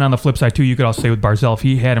then again, on the flip side too, you could also say with Barzal, if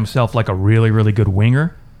he had himself like a really, really good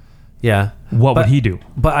winger, what would he do?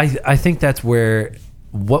 But I think that's where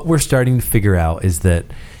what we're starting to figure out is that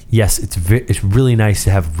yes, it's really nice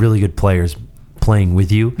to have really good players playing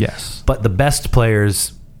with you. Yes, but the best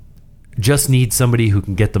players just need somebody who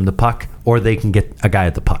can get them the puck, or they can get a guy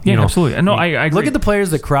at the puck. Yeah, absolutely. No, I agree. Look at the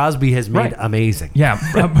players that Crosby has made amazing. Yeah,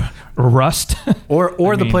 Rust.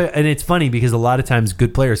 or the player, and it's funny because a lot of times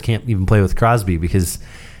good players can't even play with Crosby because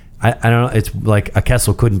I don't know. It's like a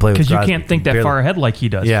Kessel couldn't play with Crosby because you can't think that far ahead like he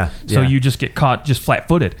does. Yeah. So you just get caught just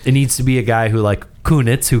flat-footed. It needs to be a guy who like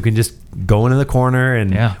Kunitz who can just go into the corner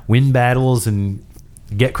and win battles and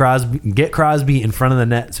get Crosby in front of the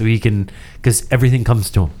net so he can, because everything comes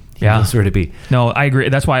to him. Yeah, that's where to be. No, I agree.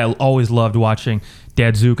 That's why I always loved watching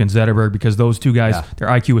Datsuk and Zetterberg, because those two guys, their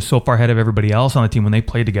IQ was so far ahead of everybody else on the team when they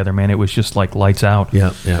played together. Man, it was just like lights out.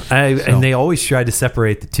 Yeah. And they always tried to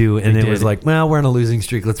separate the two, and it was like, well, we're on a losing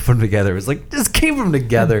streak. Let's put them together. It was like, just keep them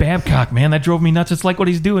together. Babcock, man, that drove me nuts. It's like what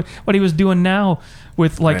he was doing now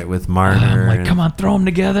with with Marner. Come on, throw them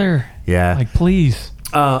together. Yeah, like please.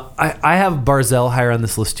 I have Barzal higher on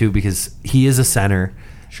this list too because he is a center.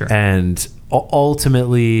 Sure. And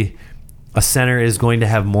ultimately, a center is going to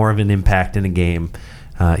have more of an impact in a game.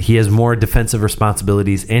 He has more defensive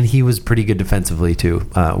responsibilities, and he was pretty good defensively too.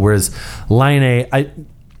 Whereas Laine,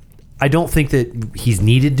 I don't think that he's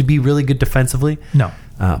needed to be really good defensively. No,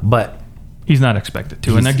 but he's not expected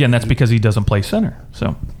to. And again, that's because he doesn't play center.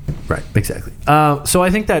 So right, exactly. So I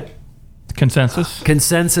think that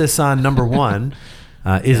consensus on number 1.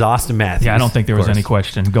 Is Auston Matthews. Yeah, I don't think there was any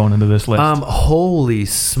question going into this list. Holy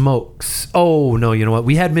smokes. Oh, no, you know what?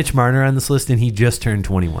 We had Mitch Marner on this list, and he just turned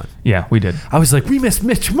 21. Yeah, we did. I was like, we missed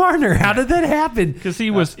Mitch Marner. How did that happen? Because he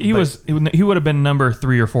would have been number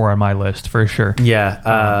 3 or 4 on my list for sure.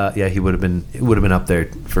 Yeah, he would have been up there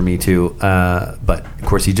for me too. But of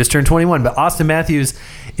course, he just turned 21. But Auston Matthews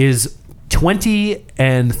is 20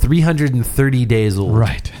 and 330 days old.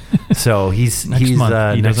 Right. So he's next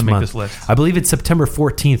month. He next doesn't month. Make this list. I believe it's September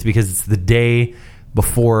 14th because it's the day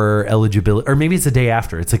before eligibility, or maybe it's the day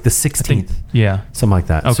after. It's like the 16th. Yeah. Something like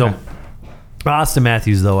that. Okay. So Austin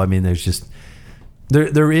Matthews, though, I mean, there's just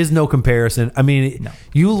there is no comparison. I mean,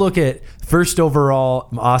 you look at first overall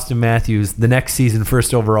Austin Matthews, the next season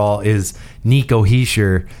first overall is Nico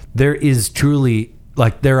Hischier. There is truly,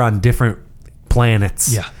 like, they're on different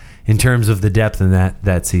planets. Yeah. In terms of the depth in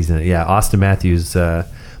that season. Yeah, Austin Matthews,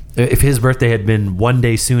 if his birthday had been one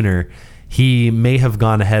day sooner, he may have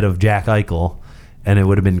gone ahead of Jack Eichel, and it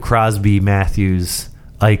would have been Crosby, Matthews,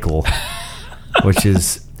 Eichel, which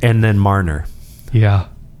is, and then Marner. Yeah.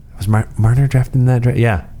 Was Marner drafted in that draft?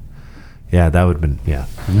 Yeah. Yeah, that would have been,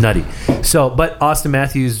 nutty. So, but Austin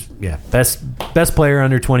Matthews, best player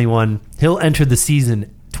under 21. He'll enter the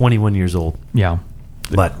season 21 years old. Yeah.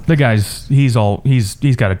 But the guy's he's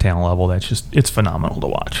got a talent level that's just, it's phenomenal to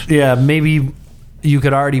watch. Yeah, maybe you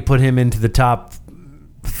could already put him into the top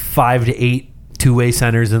 5 to 8 two-way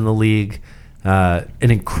centers in the league. An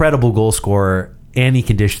incredible goal scorer, and he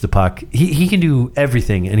can dish the puck. He can do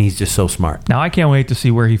everything, and he's just so smart. Now I can't wait to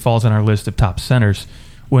see where he falls on our list of top centers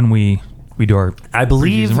when we do our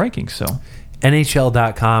preseason rankings. So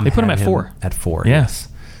NHL.com, they put him at 4. At 4, yes.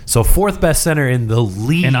 So 4th best center in the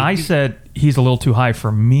league. And I said he's a little too high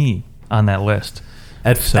for me on that list.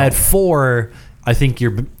 At 4, I think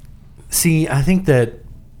I think that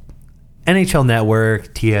NHL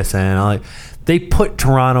Network, TSN, they put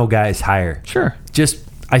Toronto guys higher. Sure. Just,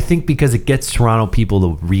 I think because it gets Toronto people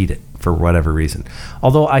to read it for whatever reason.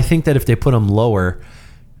 Although I think that if they put them lower,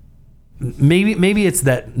 maybe it's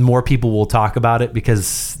that more people will talk about it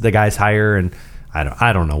because the guy's higher, and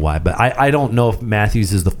I don't know why, but I don't know if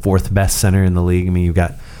Matthews is the 4th best center in the league. I mean, you've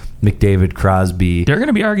got McDavid, Crosby. They're going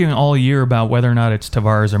to be arguing all year about whether or not it's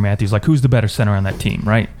Tavares or Matthews. Like, who's the better center on that team,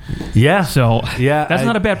 right? Yeah. So that's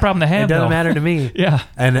not a bad problem to have. It doesn't matter to me. Yeah.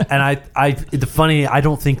 And I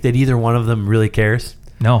don't think that either one of them really cares.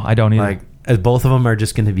 No, I don't either. Like, as both of them are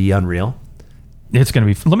just going to be unreal. It's going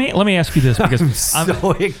to be. Let me ask you this, because I'm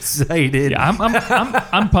so excited. Yeah,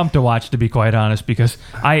 I'm pumped to watch, to be quite honest, because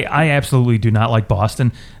I absolutely do not like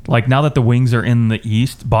Boston. Like, now that the Wings are in the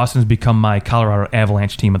East, Boston's become my Colorado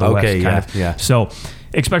Avalanche team of the West. Kind of. Yeah. So,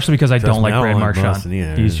 especially because I don't like Brad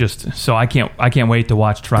Marchand. He's just so I can't wait to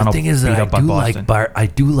watch Toronto. The thing is, beat up on Boston. I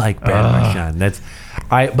do like Brad Marchand.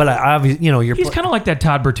 But I obviously, he's kind of like that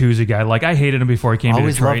Todd Bertuzzi guy. Like, I hated him before he came to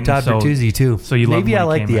Detroit. Always loved Todd Bertuzzi too. So you maybe I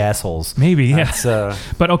like the assholes. Maybe, yes.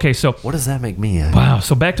 But okay, so what does that make me? Wow.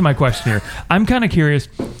 So back to my question here. I'm kind of curious.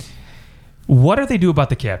 What do they do about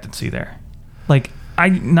the captaincy there? Like,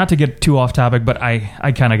 not to get too off topic, but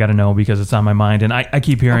I kind of got to know because it's on my mind, and I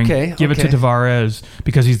keep hearing give it to Tavares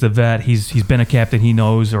because he's the vet. He's been a captain. He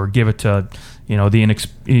knows, or give it to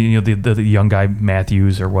the young guy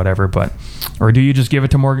Matthews or whatever. Or do you just give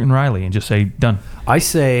it to Morgan Riley and just say done? I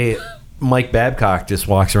say Mike Babcock just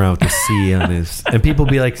walks around with the C on his, and people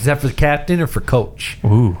be like, is that for the captain or for coach?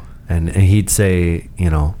 Ooh, and he'd say,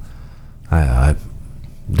 I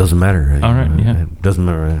doesn't matter. All right, yeah, it doesn't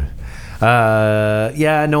matter.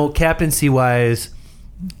 Captaincy wise,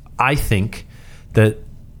 I think that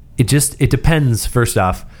it depends. First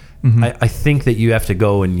off, I think that you have to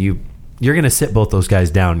go and you're going to sit both those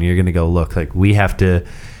guys down. And you're going to go, look, like, we have to.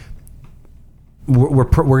 We're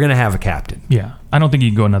going to have a captain. Yeah, I don't think you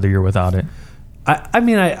can go another year without it. I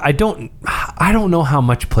don't know how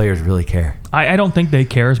much players really care. I don't think they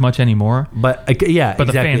care as much anymore. But exactly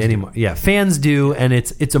the fans anymore. Yeah, fans do, and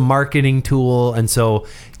it's a marketing tool, and so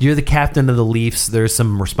you're the captain of the Leafs. There's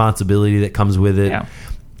some responsibility that comes with it. Yeah.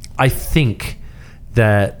 I think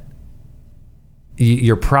that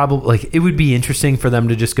you're probably like, it would be interesting for them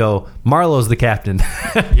to just go, Marlowe's the captain.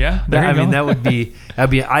 Yeah, that would be.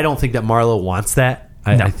 I don't think that Marlowe wants that.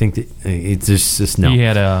 I think that it's just no. He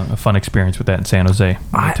had a fun experience with that in San Jose.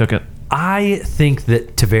 He took it. I think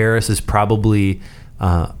that Tavares is probably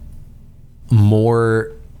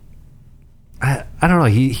more. I don't know.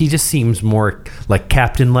 He just seems more like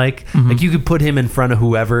captain-like. Mm-hmm. Like, you could put him in front of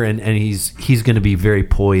whoever, and he's going to be very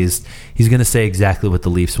poised. He's going to say exactly what the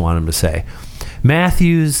Leafs want him to say.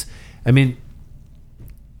 Matthews, I mean,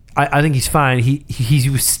 I think he's fine.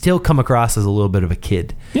 He's still come across as a little bit of a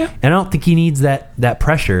kid. Yeah. And I don't think he needs that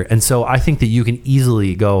pressure. And so I think that you can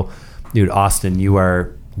easily go, dude, Austin,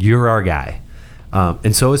 you're our guy.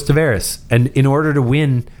 And so is Tavares. And in order to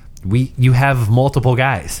win, you have multiple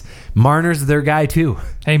guys. Marner's their guy too.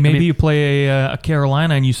 Hey, maybe you play a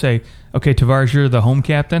Carolina and you say, okay, Tavares, you're the home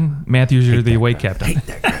captain. Matthews, you're the away captain.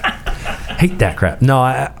 Hate that crap. No,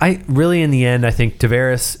 I really, in the end, I think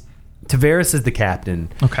Tavares is the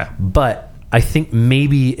captain. Okay. But I think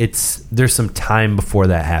maybe there's some time before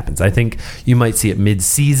that happens. I think you might see it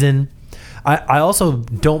mid-season. I also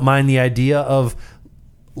don't mind the idea of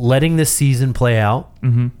letting this season play out.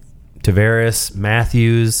 Tavares,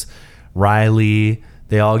 Matthews, Riley,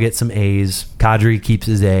 they all get some A's. Kadri keeps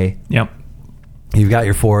his A. Yep. You've got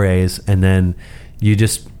your 4 A's, and then you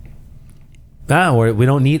just we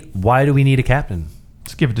don't need. Why do we need a captain?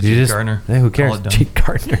 Let's give it to Jake Gardner. Who cares? Jake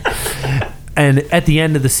Gardner. And at the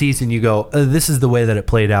end of the season, you go, this is the way that it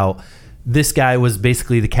played out. This guy was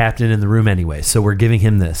basically the captain in the room anyway, so we're giving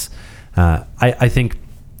him this. I think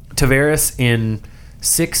Tavares in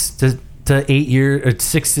 6 to 8 years, or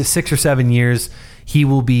 6 or 7 years, he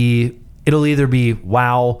will be. It'll either be,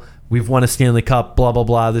 wow, we've won a Stanley Cup, blah blah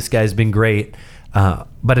blah. This guy's been great,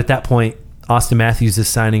 but at that point, Austin Matthews is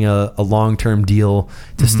signing a long-term deal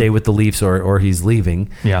to stay with the Leafs, or he's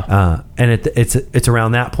leaving. Yeah, and it's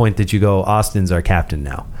around that point that you go, Austin's our captain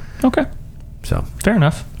now. Okay, so fair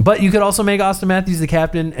enough. But you could also make Austin Matthews the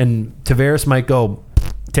captain, and Tavares might go,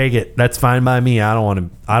 take it. That's fine by me. I don't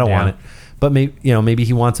want it. But maybe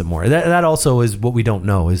he wants it more. That also is what we don't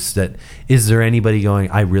know. Is there anybody going,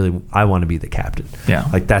 I want to be the captain? Yeah,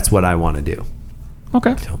 like that's what I want to do.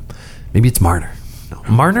 Okay, so maybe it's Marner. No,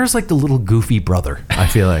 Marner's like the little goofy brother. I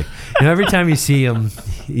feel like every time you see him,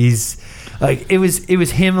 he's like it was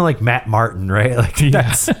him and like Matt Martin, right? Like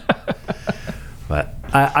that's. But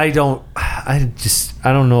I don't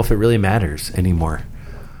know if it really matters anymore.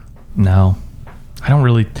 No. I don't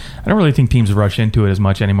really think teams rush into it as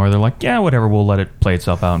much anymore. They're like, yeah, whatever, we'll let it play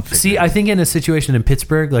itself out. And I think in a situation in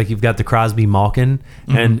Pittsburgh, like you've got the Crosby Malkin,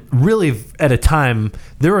 and really at a time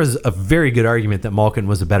there was a very good argument that Malkin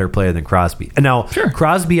was a better player than Crosby. And now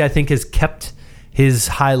Crosby, I think, has kept his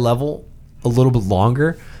high level a little bit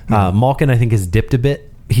longer. Malkin, I think, has dipped a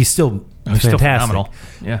bit. He's still fantastic, still phenomenal.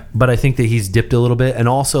 Yeah, but I think that he's dipped a little bit, and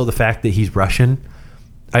also the fact that he's Russian.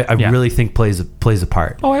 I really think plays a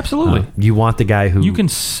part. Oh, absolutely. You want the guy who... You can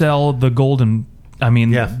sell the golden... I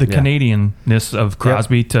mean, the Canadianness of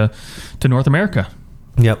Crosby to North America.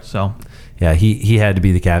 Yep. So... Yeah, he had to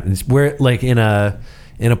be the captain. Where, like, in a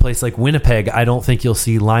place like Winnipeg, I don't think you'll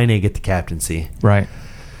see Laine get the captaincy. Right.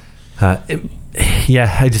 I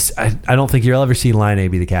don't think you'll ever see Laine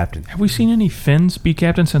be the captain. Have we seen any Finns be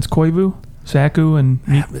captain since Koivu, Saku, and...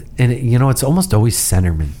 it's almost always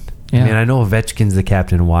centerman. Yeah. I mean, I know Ovechkin's the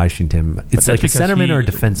captain of Washington. It's like a centerman or a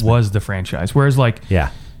defenseman. Was the franchise. Whereas, like,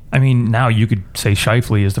 I mean, now you could say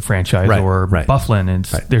Scheifele is the franchise, or Bufflin, and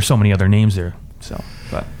there's so many other names there. So,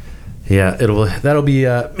 but yeah, that'll be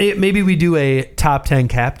maybe we do a top 10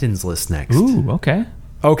 captains list next. Ooh, okay,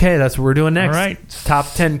 that's what we're doing next. All right, top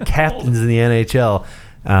 10 captains in the NHL.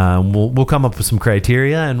 We'll come up with some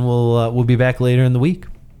criteria, and we'll be back later in the week.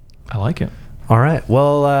 I like it. All right.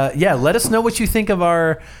 Well, let us know what you think of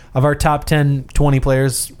our top 10, 20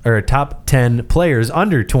 players, or top 10 players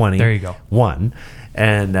under 20. There you go.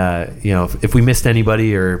 And, if we missed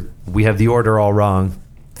anybody or we have the order all wrong,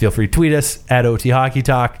 feel free to tweet us at OT Hockey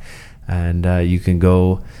Talk. And you can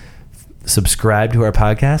go subscribe to our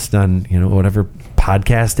podcast on, whatever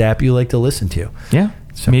podcast app you like to listen to. Yeah.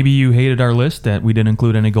 So maybe you hated our list that we didn't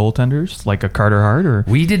include any goaltenders, like a Carter Hart, or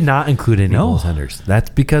we did not include any goaltenders. That's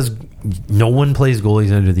because no one plays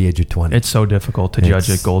goalies under the age of 20. It's so difficult to judge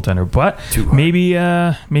a goaltender. But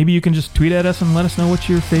maybe you can just tweet at us and let us know what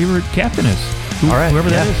your favorite captain is. All right, whoever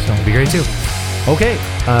that is. That'd be great too. Okay,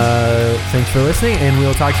 thanks for listening, and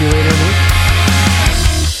we'll talk to you later in the week.